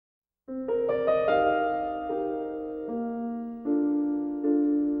Hi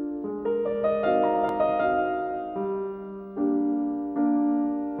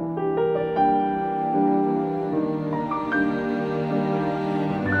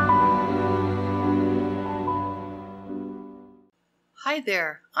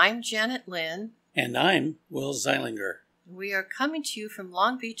there, I'm Janet Lynn. And I'm Will Zeilinger. We are coming to you from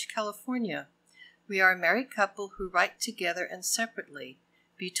Long Beach, California. We are a married couple who write together and separately.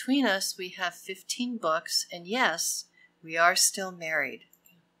 Between us, we have 15 books, and yes, we are still married.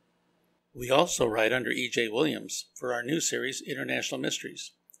 We also write under E.J. Williams for our new series, International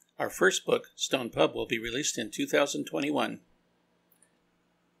Mysteries. Our first book, Stone Pub, will be released in 2021.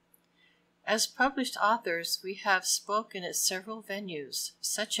 As published authors, we have spoken at several venues,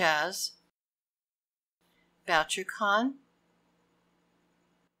 such as BoucherCon,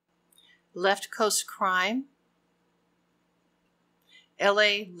 Left Coast Crime,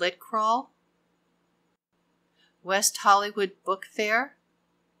 LA Lit Crawl, West Hollywood Book Fair,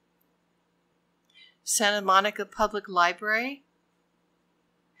 Santa Monica Public Library,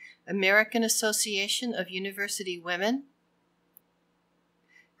 American Association of University Women,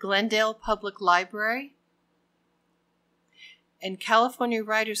 Glendale Public Library, and California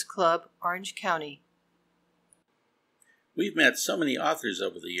Writers Club, Orange County. We've met so many authors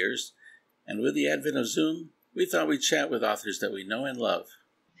over the years, and with the advent of Zoom, we thought we'd chat with authors that we know and love.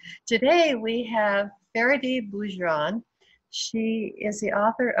 Today we have Feride Buyuran. She is the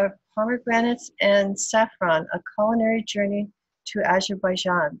author of Pomegranates and Saffron, A Culinary Journey to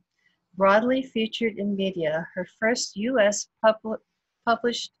Azerbaijan. Broadly featured in media, her first U.S.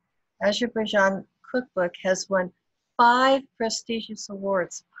 published Azerbaijan cookbook has won 5 prestigious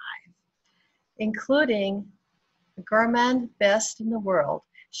awards, including the Gourmand Best in the World.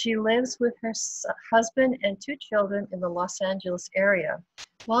 She lives with her husband and 2 children in the Los Angeles area.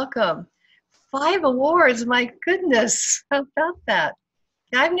 Welcome. 5 awards, my goodness. How about that?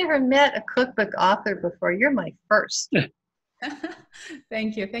 I've never met a cookbook author before. You're my first.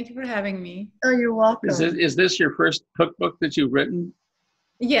 Thank you. Thank you for having me. Oh, you're welcome. Is this your first cookbook that you've written?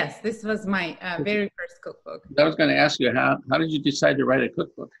 Yes, this was my very first cookbook. I was going to ask you, how did you decide to write a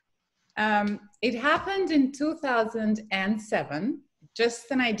cookbook? It happened in 2007.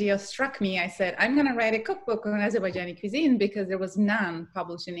 Just an idea struck me. I said, I'm going to write a cookbook on Azerbaijani cuisine because there was none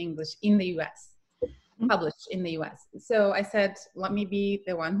published in English in the US, published in the US. So I said, let me be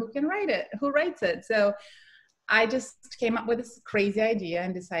the one who writes it. So I just came up with this crazy idea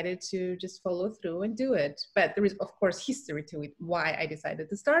and decided to just follow through and do it. But there is, of course, history to it, why I decided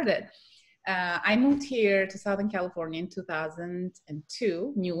to start it. I moved here to Southern California in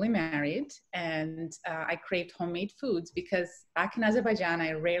 2002, newly married, and I craved homemade foods because back in Azerbaijan,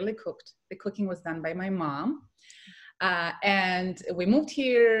 I rarely cooked. The cooking was done by my mom. And we moved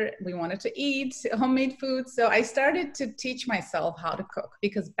here, we wanted to eat homemade food. So I started to teach myself how to cook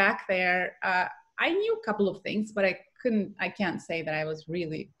because back there, I knew a couple of things, but I can't say that I was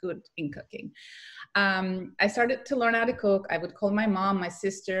really good in cooking. I started to learn how to cook. I would call my mom, my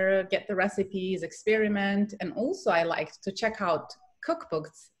sister, get the recipes, experiment. And also I liked to check out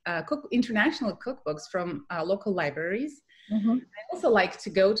cookbooks, international cookbooks from local libraries. Mm-hmm. I also like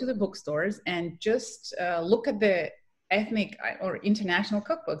to go to the bookstores and just look at the ethnic or international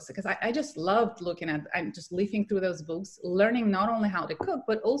cookbooks because I just loved I'm just leafing through those books, learning not only how to cook,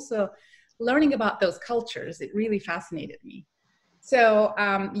 but also learning about those cultures. It really fascinated me. So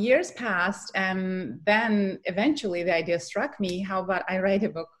years passed, and then eventually the idea struck me, how about I write a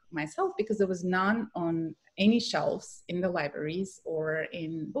book myself, because there was none on any shelves in the libraries or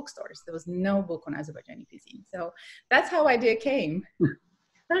in bookstores. There was no book on Azerbaijani cuisine. So that's how idea came.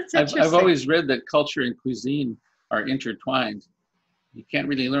 That's I've always read that culture and cuisine are intertwined. You can't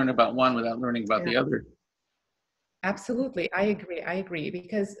really learn about one without learning about the other. Absolutely, I agree,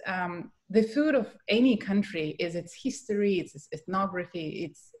 because the food of any country is its history, its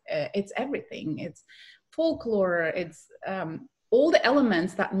ethnography, it's everything. It's folklore, it's all the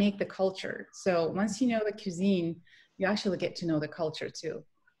elements that make the culture. So once you know the cuisine, you actually get to know the culture too.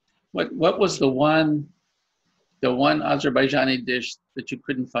 What was the one Azerbaijani dish that you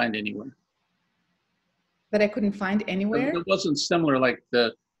couldn't find anywhere? That I couldn't find anywhere? It wasn't similar like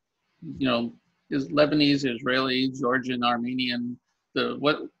is Lebanese, Israeli, Georgian, Armenian.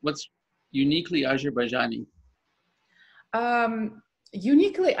 What's uniquely Azerbaijani?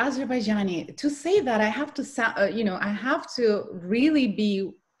 Uniquely Azerbaijani. To say that, I have to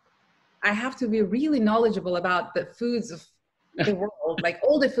be really knowledgeable about the foods of the world, like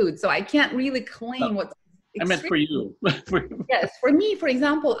all the foods. So I can't really claim what's I meant for you. Yes, for me, for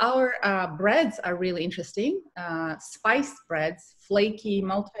example, our breads are really interesting. Spiced breads, flaky,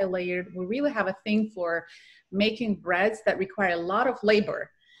 multi-layered. We really have a thing for making breads that require a lot of labor.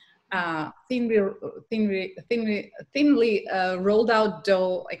 Thinly rolled out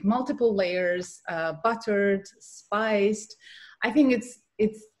dough, like multiple layers, buttered, spiced. I think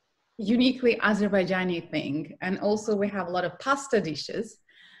it's uniquely Azerbaijani thing. And also we have a lot of pasta dishes.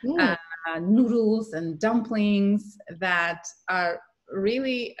 Noodles and dumplings that are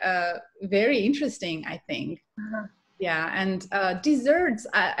really very interesting, I think. Yeah, and desserts,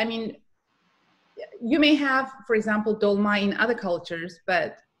 I mean, you may have, for example, dolma in other cultures,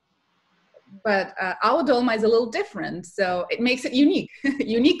 but our dolma is a little different, so it makes it unique,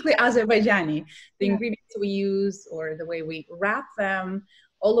 uniquely Azerbaijani. The ingredients we use or the way we wrap them,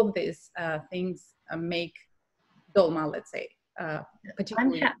 all of these things make dolma, let's say,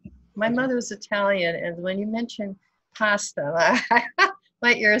 particularly. My mother was Italian, and when you mention pasta,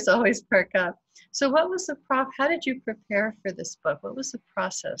 my ears always perk up. So what was how did you prepare for this book? What was the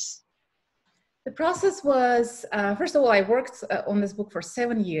process? The process was, first of all, I worked on this book for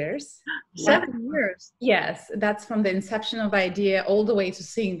 7 years. 7 years? Yes, that's from the inception of the idea all the way to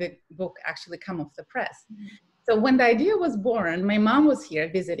seeing the book actually come off the press. So when the idea was born, my mom was here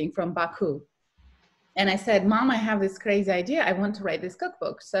visiting from Baku. And I said, Mom, I have this crazy idea. I want to write this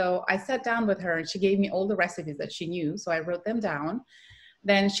cookbook. So I sat down with her and she gave me all the recipes that she knew. So I wrote them down.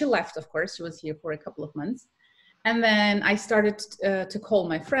 Then she left, of course. She was here for a couple of months. And then I started to call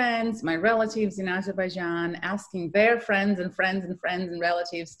my friends, my relatives in Azerbaijan, asking their friends and friends and friends and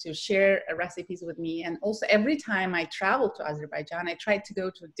relatives to share recipes with me. And also every time I traveled to Azerbaijan, I tried to go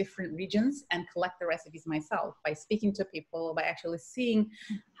to different regions and collect the recipes myself by speaking to people, by actually seeing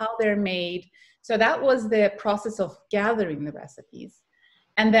how they're made. So that was the process of gathering the recipes.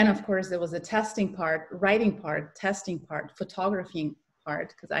 And then, of course, there was a testing part, writing part, testing part, photographing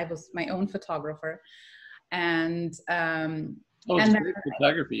part, because I was my own photographer. And it's great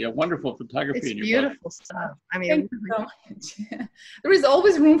photography, a wonderful photography in your beautiful book. Stuff. I mean, thank you so much. There is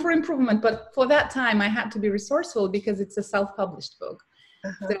always room for improvement, but for that time I had to be resourceful because it's a self-published book.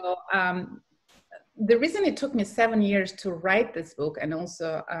 So the reason it took me 7 years to write this book and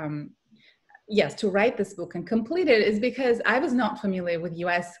also to write this book and complete it is because I was not familiar with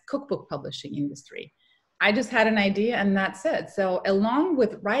US cookbook publishing industry. I just had an idea and that's it. So along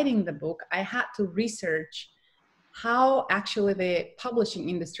with writing the book, I had to research how actually the publishing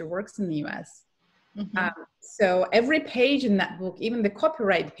industry works in the US. So every page in that book, even the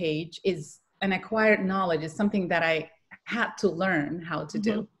copyright page, is an acquired knowledge. It's something that I had to learn how to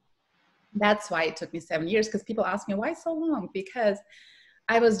do. That's why it took me 7 years, because people ask me, why so long? Because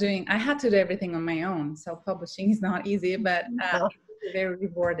I had to do everything on my own. Self-publishing is not easy, but it's very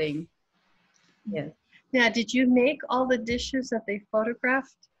rewarding. Yes. Now, did you make all the dishes that they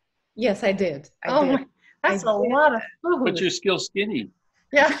photographed? Yes, I did. I did. That's a lot of food. But you're still skinny.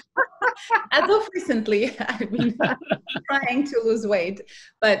 Yeah. As of recently, I've been trying to lose weight.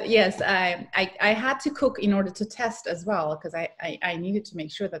 But yes, I had to cook in order to test as well, because I needed to make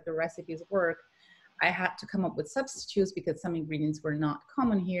sure that the recipes work. I had to come up with substitutes because some ingredients were not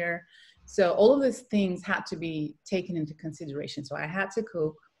common here. So all of these things had to be taken into consideration. So I had to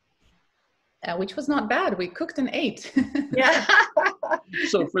cook. Which was not bad. We cooked and ate. Yeah.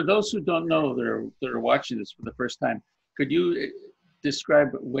 So for those who don't know, that are watching this for the first time, could you describe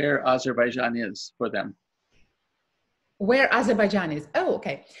where Azerbaijan is for them? Where Azerbaijan is? Oh,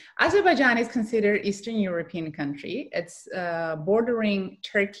 okay. Azerbaijan is considered Eastern European country. It's bordering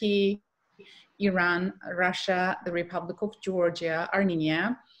Turkey, Iran, Russia, the Republic of Georgia,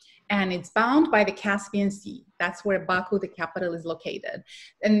 Armenia. And it's bound by the Caspian Sea. That's where Baku, the capital, is located.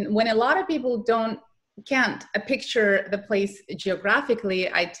 And when a lot of people can't picture the place geographically,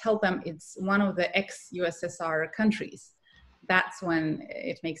 I tell them it's one of the ex-USSR countries. That's when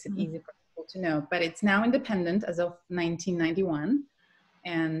it makes it easy for people to know. But it's now independent as of 1991.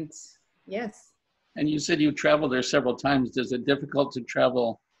 And yes. And you said you traveled there several times. Is it difficult to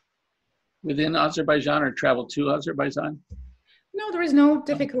travel within Azerbaijan or travel to Azerbaijan? No, there is no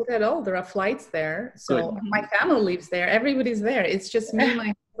difficulty at all. There are flights there. So my family lives there. Everybody's there. It's just me,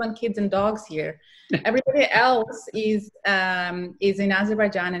 my husband, kids, and dogs here. Everybody else is in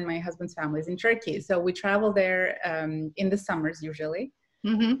Azerbaijan, and my husband's family is in Turkey. So we travel there in the summers usually.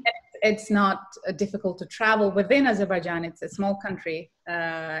 And it's not difficult to travel within Azerbaijan. It's a small country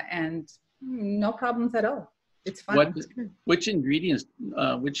and no problems at all. It's fun. Which ingredients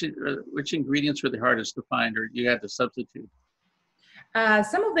were the hardest to find, or you had to substitute?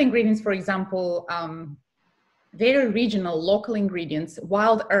 Some of the ingredients, for example, very regional, local ingredients,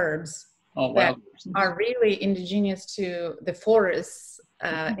 wild herbs, Oh, that wow. are really indigenous to the forests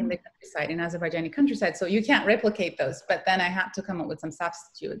in the countryside, in Azerbaijani countryside. So you can't replicate those. But then I had to come up with some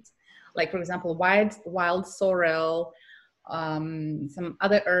substitutes, like for example, wild sorrel, some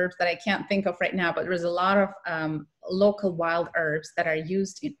other herbs that I can't think of right now. But there's a lot of local wild herbs that are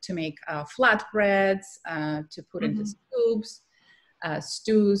used to make flatbreads, to put into soups,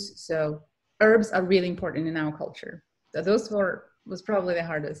 stews. So herbs are really important in our culture. So was probably the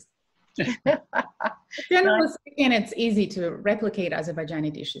hardest. Generally speaking, it's easy to replicate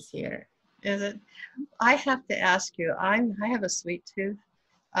Azerbaijani dishes here. Is it? I have to ask you, I have a sweet tooth.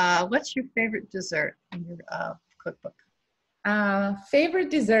 What's your favorite dessert in your cookbook? Favorite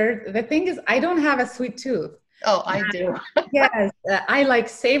dessert? The thing is, I don't have a sweet tooth. Oh, I do. Yes, I like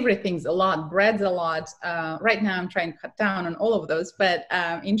savory things a lot, breads a lot. Right now I'm trying to cut down on all of those, but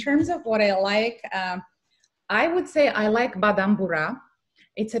in terms of what I like, I would say I like badam bura.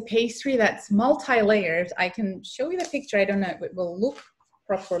 It's a pastry that's multi-layered. I can show you the picture. I don't know if it will look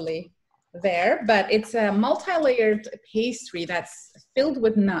properly there, but it's a multi-layered pastry that's filled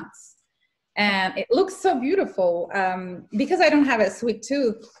with nuts. And it looks so beautiful. Because I don't have a sweet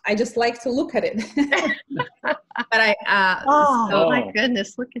tooth, I just like to look at it. But my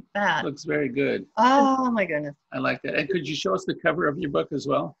goodness, look at that. Looks very good. Oh my goodness. I like that. And could you show us the cover of your book as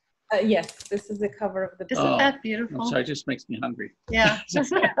well? Yes, this is the cover of the book. Isn't that beautiful? I'm sorry, it just makes me hungry. Yeah.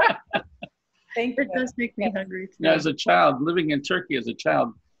 Thank you. It does make me hungry too. Now, as a child, living in Turkey as a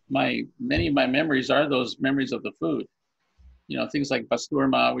child, many of my memories are those memories of the food. You know, things like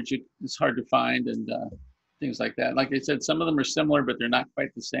basturma, which it's hard to find, and things like that. Like I said, some of them are similar, but they're not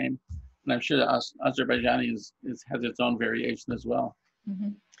quite the same. And I'm sure that Azerbaijani has its own variation as well.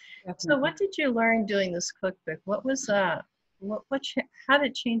 So what did you learn doing this cookbook? What was how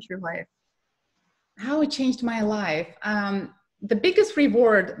did it change your life? How it changed my life. The biggest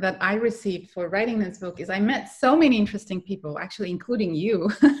reward that I received for writing this book is I met so many interesting people, actually, including you.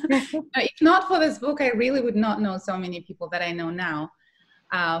 If not for this book, I really would not know so many people that I know now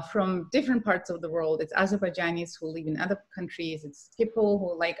from different parts of the world. It's Azerbaijanis who live in other countries. It's people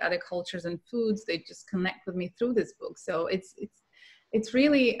who like other cultures and foods. They just connect with me through this book. So it's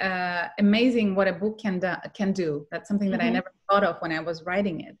really amazing what a book can do. That's something that I never thought of when I was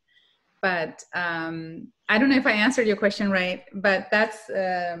writing it. But I don't know if I answered your question right, but that's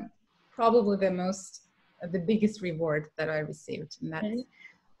probably the biggest reward that I received. And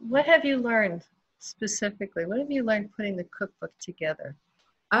what have you learned specifically? What have you learned putting the cookbook together?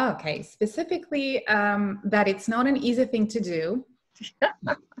 Okay, specifically that it's not an easy thing to do.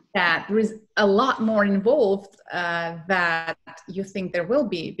 That there is a lot more involved that you think there will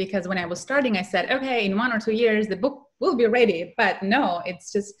be. Because when I was starting, I said, okay, in 1 or 2 years, the book will be ready. But no,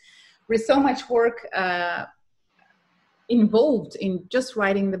 it's just, there's so much work involved in just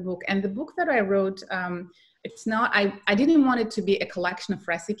writing the book. And the book that I wrote, it's not, I didn't want it to be a collection of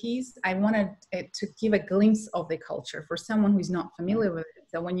recipes. I wanted it to give a glimpse of the culture for someone who's not familiar with it.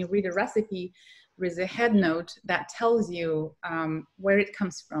 So when you read a recipe, there is a head note that tells you where it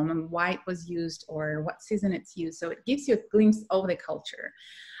comes from and why it was used or what season it's used. So it gives you a glimpse of the culture.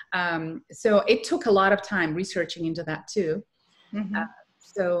 So it took a lot of time researching into that too.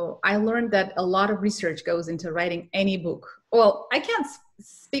 So I learned that a lot of research goes into writing any book. Well, I can't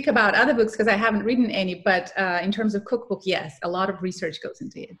speak about other books because I haven't written any, but in terms of cookbook, yes, a lot of research goes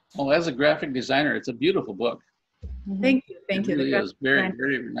into it. Well, as a graphic designer, it's a beautiful book. Thank you. Thank you. It really is very,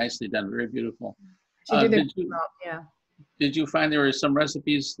 very nicely done. Very beautiful. Did you find there were some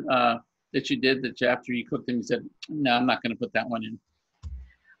recipes that you did that after you cooked them, you said, no, I'm not going to put that one in?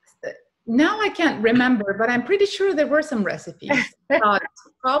 Now I can't remember, but I'm pretty sure there were some recipes.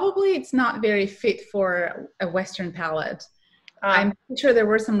 Probably it's not very fit for a Western palate. I'm pretty sure there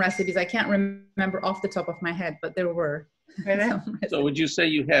were some recipes. I can't remember off the top of my head, but there were. So would you say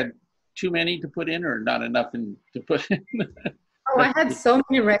you had too many to put in or not enough to put in? Oh, I had so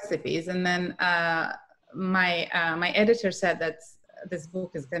many recipes. And then my editor said that this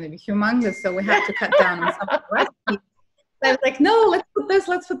book is going to be humongous, so we have to cut down on some of the recipes. I was like, no, let's put this,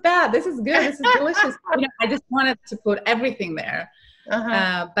 let's put that. This is good. This is delicious. You know, I just wanted to put everything there.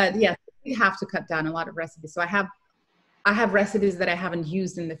 But yes, we have to cut down a lot of recipes. So I have recipes that I haven't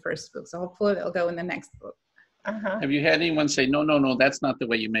used in the first book. So hopefully they'll go in the next book. Have you had anyone say, no, that's not the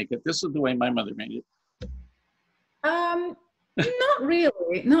way you make it. This is the way my mother made it.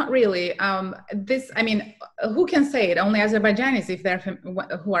 Not really. I mean, who can say it? Only Azerbaijanis if they're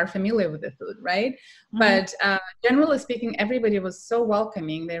who are familiar with the food, right? But generally speaking, everybody was so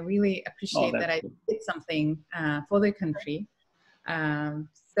welcoming. They really appreciate that I did something for the country.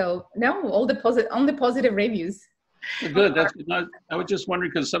 So no, only positive reviews. Good. That's good. No, I was just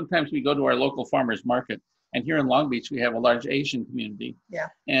wondering because sometimes we go to our local farmers market, and here in Long Beach we have a large Asian community. Yeah.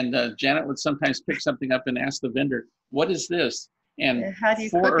 And Janet would sometimes pick something up and ask the vendor, "What is this?" And how do you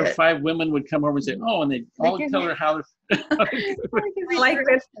 4 cook or it? 5 women would come over and say, "Oh," and they all give tell me- her how to. Like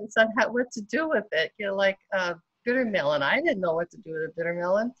directions on what to do with it. You know, like bitter melon. I didn't know what to do with a bitter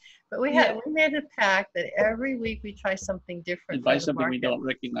melon, but we made a pact that every week we try something different. And buy from the something we market. don't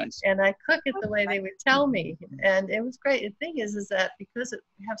recognize. And I cook it the way they would tell me, and it was great. The thing is that because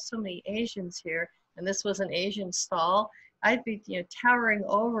we have so many Asians here, and this was an Asian stall, I'd be towering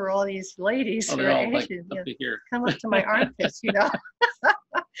over all these ladies Oh, who they're are all like Asian, up to here. come up to my armpits,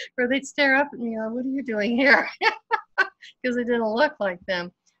 or they'd stare up at me, what are you doing here? Because I didn't look like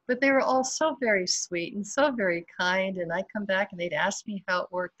them. But they were all so very sweet and so very kind, and I'd come back and they'd ask me how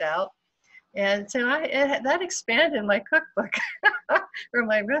it worked out. And so that expanded my cookbook or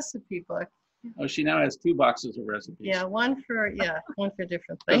my recipe book. Oh, she now has 2 boxes of recipes. Yeah, one for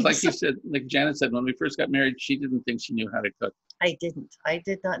different Because things. like you said, like Janet said, when we first got married, she didn't think she knew how to cook. I did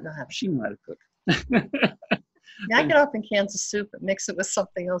not know how to. She knew how to cook. Yeah, I could open cans of soup and mix it with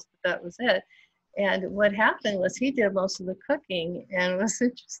something else, but that was it. And what happened was he did most of the cooking. And what's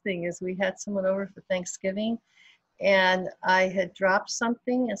interesting is we had someone over for Thanksgiving, and I had dropped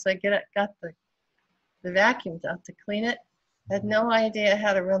something, and so I got the vacuum out to clean it. I had no idea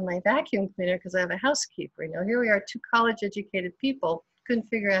how to run my vacuum cleaner because I have a housekeeper. Here we are, 2 college-educated people, couldn't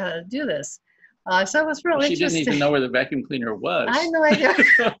figure out how to do this. So it was really She interesting. didn't even know where the vacuum cleaner was. I had no idea.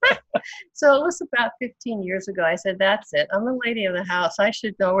 So it was about 15 years ago. I said, that's it. I'm the lady of the house. I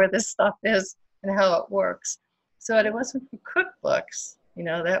should know where this stuff is and how it works. So it wasn't for cookbooks.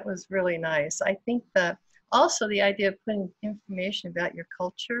 That was really nice. I think that also the idea of putting information about your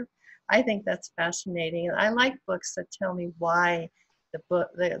culture, I think that's fascinating. And I like books that tell me why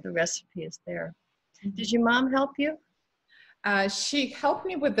the recipe is there. Mm-hmm. Did your mom help you? She helped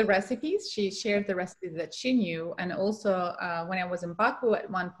me with the recipes. She shared the recipes that she knew. And also when I was in Baku at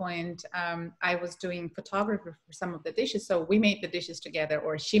one point, I was doing photography for some of the dishes. So we made the dishes together,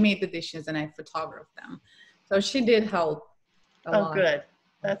 or she made the dishes and I photographed them. So she did help a lot. Oh, good.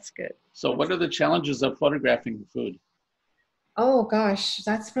 That's good. So what are the challenges of photographing food? Oh gosh,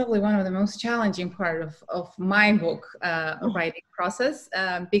 that's probably one of the most challenging part of my book writing process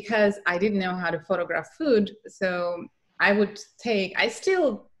because I didn't know how to photograph food. So I would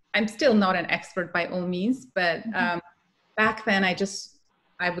I'm still not an expert by all means, but back then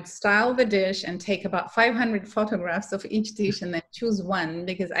I would style the dish and take about 500 photographs of each dish and then choose one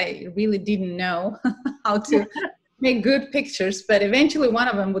because I really didn't know how to make good pictures, but eventually one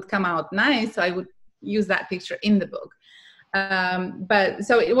of them would come out nice. So I would use that picture in the book. But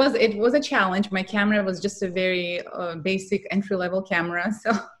so it was a challenge. My camera was just a very basic entry-level camera.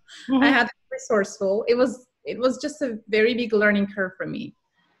 So I had to be resourceful. It was just a very big learning curve for me.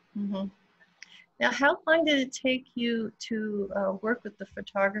 Mm-hmm. Now, how long did it take you to work with the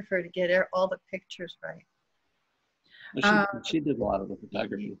photographer to get all the pictures right? Well, she did a lot of the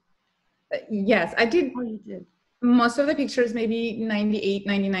photography. Yes, I did. Oh, you did. Most of the pictures, maybe 98,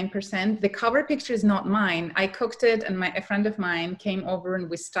 99%. The cover picture is not mine. I cooked it and a friend of mine came over and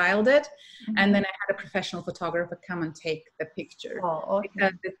we styled it. Mm-hmm. And then I had a professional photographer come and take the picture. Oh, okay.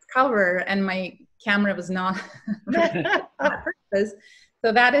 Because it's cover and my camera was not for that purpose.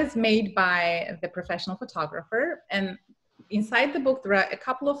 So that is made by the professional photographer. And inside the book, there are a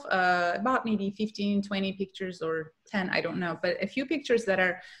couple of, about maybe 15, 20 pictures or 10, I don't know, but a few pictures that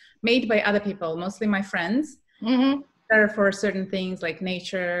are made by other people, mostly my friends. Mm-hmm. That are for certain things like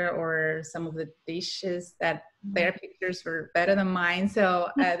nature or some of the dishes that their pictures were better than mine. So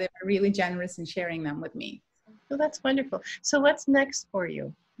they were really generous in sharing them with me. Well, that's wonderful. So what's next for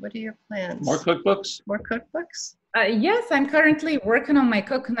you? What are your plans? More cookbooks? More cookbooks? Yes, I'm currently working on my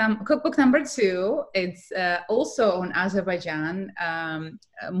cookbook number 2. It's also on Azerbaijan,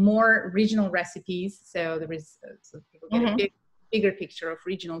 more regional recipes. So there is so people get a bigger picture of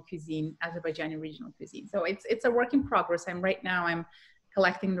regional cuisine, Azerbaijani regional cuisine. So it's a work in progress. Right now I'm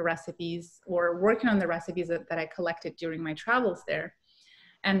collecting the recipes or working on the recipes that I collected during my travels there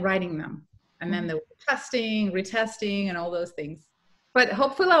and writing them. And then the testing, retesting, and all those things. But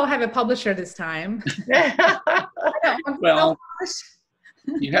hopefully I'll have a publisher this time. Well,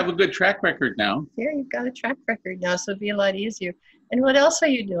 you have a good track record now. Yeah, you've got a track record now, so it'll be a lot easier. And what else are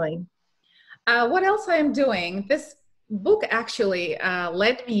you doing? What else I am doing? This book actually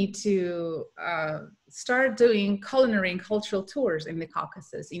led me to start doing culinary and cultural tours in the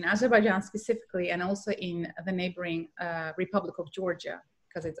Caucasus, in Azerbaijan specifically, and also in the neighboring Republic of Georgia,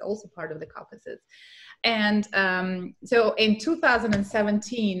 because it's also part of the Caucasus. And so in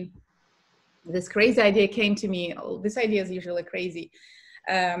 2017, this crazy idea came to me. Oh, this idea is usually crazy.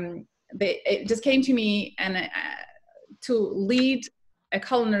 It just came to me, and to lead a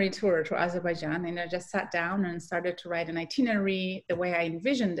culinary tour to Azerbaijan, and I just sat down and started to write an itinerary the way I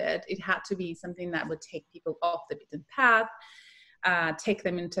envisioned it. It had to be something that would take people off the beaten path, take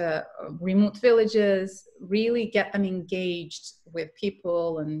them into remote villages, really get them engaged with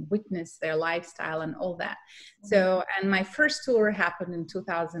people and witness their lifestyle and all that. So, and my first tour happened in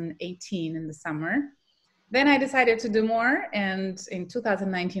 2018 in the summer. Then I decided to do more, and in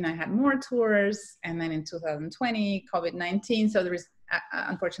 2019 I had more tours, and then in 2020 COVID-19, so there is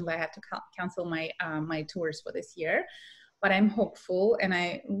unfortunately I had to cancel my my tours for this year. But I'm hopeful, and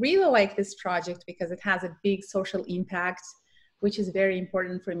I really like this project because it has a big social impact, which is very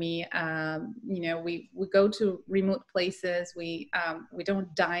important for me. You know, we go to remote places. We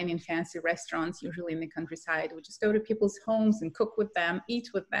don't dine in fancy restaurants usually in the countryside. We just go to people's homes and cook with them, eat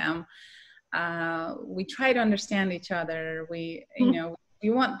with them. We try to understand each other. You know,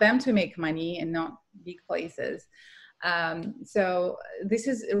 we want them to make money and not big places. So this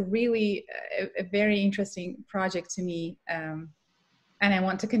is a really a very interesting project to me, and I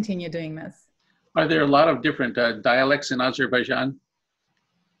want to continue doing this. Are there a lot of different dialects in Azerbaijan?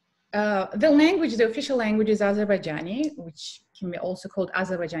 The language, the official language is Azerbaijani, which can be also called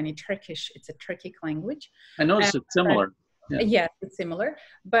Azerbaijani Turkish. It's a Turkic language. I noticed it's similar. Yeah. Yes, it's similar.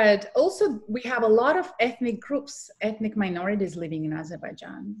 But also we have a lot of ethnic groups, ethnic minorities living in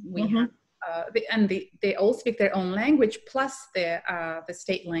Azerbaijan. We have, they all speak their own language plus the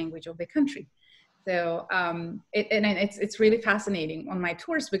state language of the country. So it's really fascinating. On my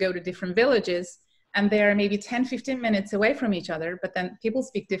tours, we go to different villages, and they're maybe 10, 15 minutes away from each other, but then people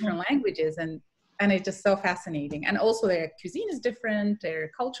speak different languages, and it's just so fascinating. And also their cuisine is different, their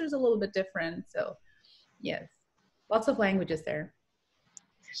culture is a little bit different. So yes, lots of languages there.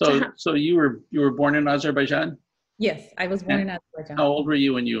 So you were born in Azerbaijan? Yes, I was born in Azerbaijan. How old were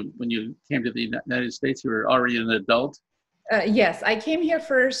you when you came to the United States? You were already an adult? Yes, I came here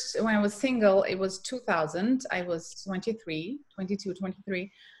first when I was single. It was 2000. I was 22,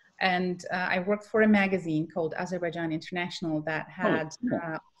 23. And I worked for a magazine called Azerbaijan International that had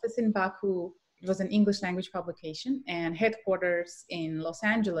office in Baku. It was an English language publication and headquarters in Los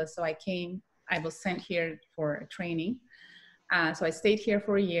Angeles. So I was sent here for a training. So I stayed here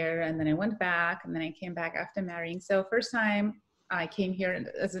for a year, and then I went back, and then I came back after marrying. So first time I came here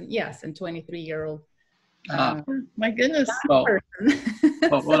as a 23-year-old. My goodness. Well,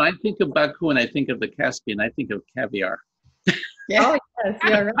 when I think of Baku and I think of the Caspian, I think of caviar. Yeah. Oh, yes,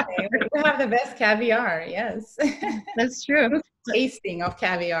 you're right. We have the best caviar, yes. That's true. Tasting of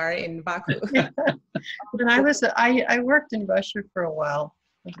caviar in Baku. When I worked in Russia for a while.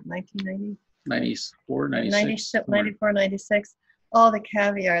 Was it 1990? 94, 96. 94, 96. All the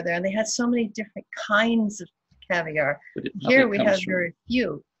caviar there. And they had so many different kinds of caviar. Here we have very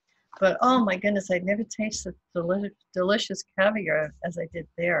few. But oh my goodness, I'd never tasted delicious caviar as I did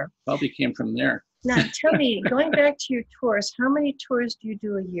there. Probably came from there. Now tell me, going back to your tours, how many tours do you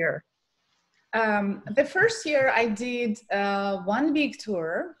do a year? The first year I did one big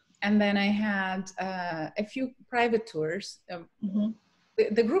tour, and then I had a few private tours.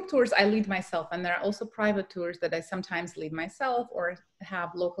 The group tours I lead myself, and there are also private tours that I sometimes lead myself or have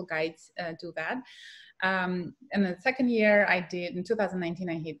local guides do that. And the second year I did, in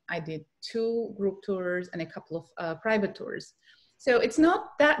 2019, I did 2 group tours and a couple of private tours. So it's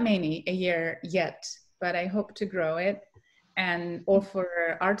not that many a year yet, but I hope to grow it and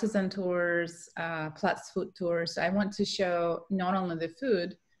offer artisan tours, plus food tours. So I want to show not only the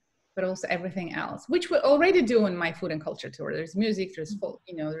food, but also everything else, which we already do in my food and culture tour. There's music, there's folk,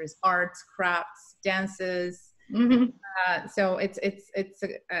 there's arts, crafts, dances. So it's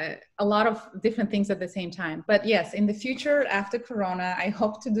a lot of different things at the same time. But yes, in the future, after Corona, I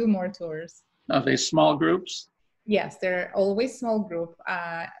hope to do more tours. Are they small groups? Yes, they're always small group.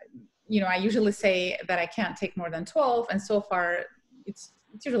 I usually say that I can't take more than 12, and so far it's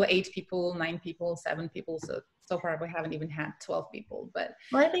usually 8 people, 9 people, 7 people. So far we haven't even had 12 people. But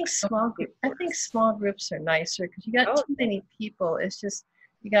well, I think small groups are nicer because you got too many people. It's just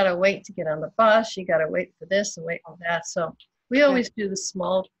you got to wait to get on the bus. You got to wait for this and wait for that. So we always do the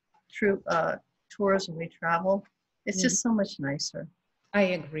small tours when we travel. It's just so much nicer. I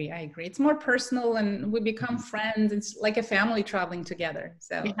agree. It's more personal, and we become friends. It's like a family traveling together.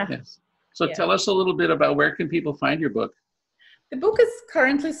 So, yes. So tell us a little bit about where can people find your book? The book is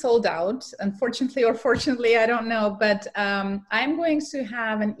currently sold out, unfortunately or fortunately, I don't know. But I'm going to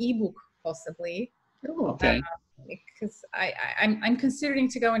have an ebook possibly. Oh, okay. Because I'm considering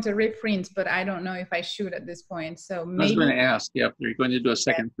to go into reprint, but I don't know if I should at this point. So maybe. I was going to ask, if you're going to do a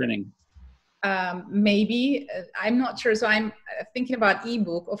second printing. Maybe. I'm not sure. So I'm thinking about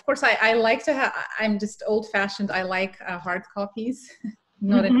ebook. Of course, I like to have, I'm just old fashioned. I like hard copies,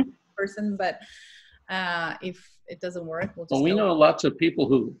 not a person, but if it doesn't work, we'll just Well, we know lots of people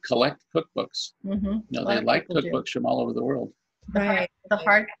who collect cookbooks. You know, they like cookbooks from all over the world. Right. The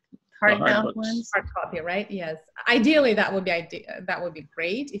hardbound books. ones. Hard copy, right? Yes. Ideally, that would be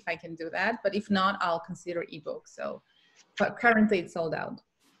great if I can do that. But if not, I'll consider ebook. So, but currently it's sold out.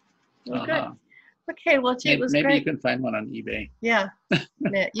 Well, good. Okay, well, gee, it was maybe great. you can find one on eBay. Yeah,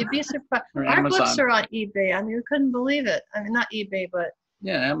 you'd be surprised. Or Our Amazon. books are on eBay. I mean, you couldn't believe it. I mean, not eBay, but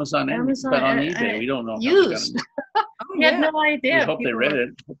Yeah, Amazon, Amazon but on and- eBay, we don't know. used. We had no We idea. hope they read it.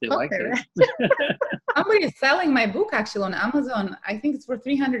 Hope they liked it. Somebody is selling my book actually on Amazon. I think it's for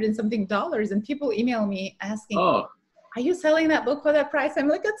 $300 and something, and people email me asking, Oh, "Are you selling that book for that price?" I'm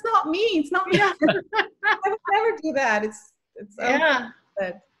like, "It's not me. It's not me. I would never do that." It's Yeah,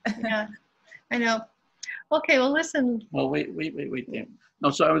 but yeah, I know. Okay, well, listen. well, wait. No,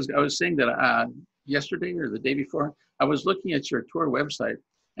 so I was saying that yesterday or the day before, I was looking at your tour website,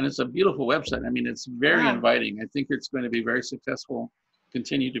 and it's a beautiful website. I mean, it's very Yeah. inviting. I think it's going to be very successful,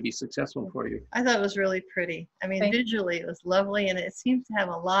 continue to be successful for you. I thought it was really pretty. I mean, Thank you. visually, it was lovely, and it seems to have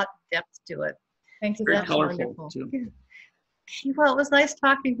a lot of depth to it. thank you Very so much. colorful, Wonderful. too. Yeah. Okay, well, it was nice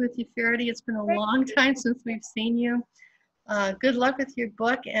talking with you, Feride. It's been a long time since we've seen you. Good luck with your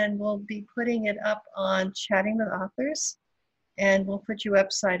book, and we'll be putting it up on Chatting with Authors, and we'll put your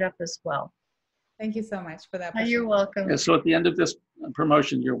website up as well. Thank you so much for that. You're welcome. Yeah, so at the end of this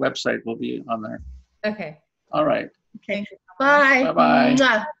promotion, your website will be on there. Okay. All right. Okay, Thank you. bye. Bye-bye.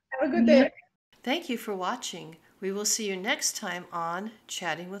 Mwah. Have a good day. Thank you for watching. We will see you next time on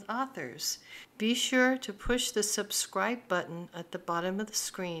Chatting with Authors. Be sure to push the subscribe button at the bottom of the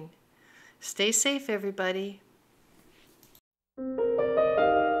screen. Stay safe, everybody.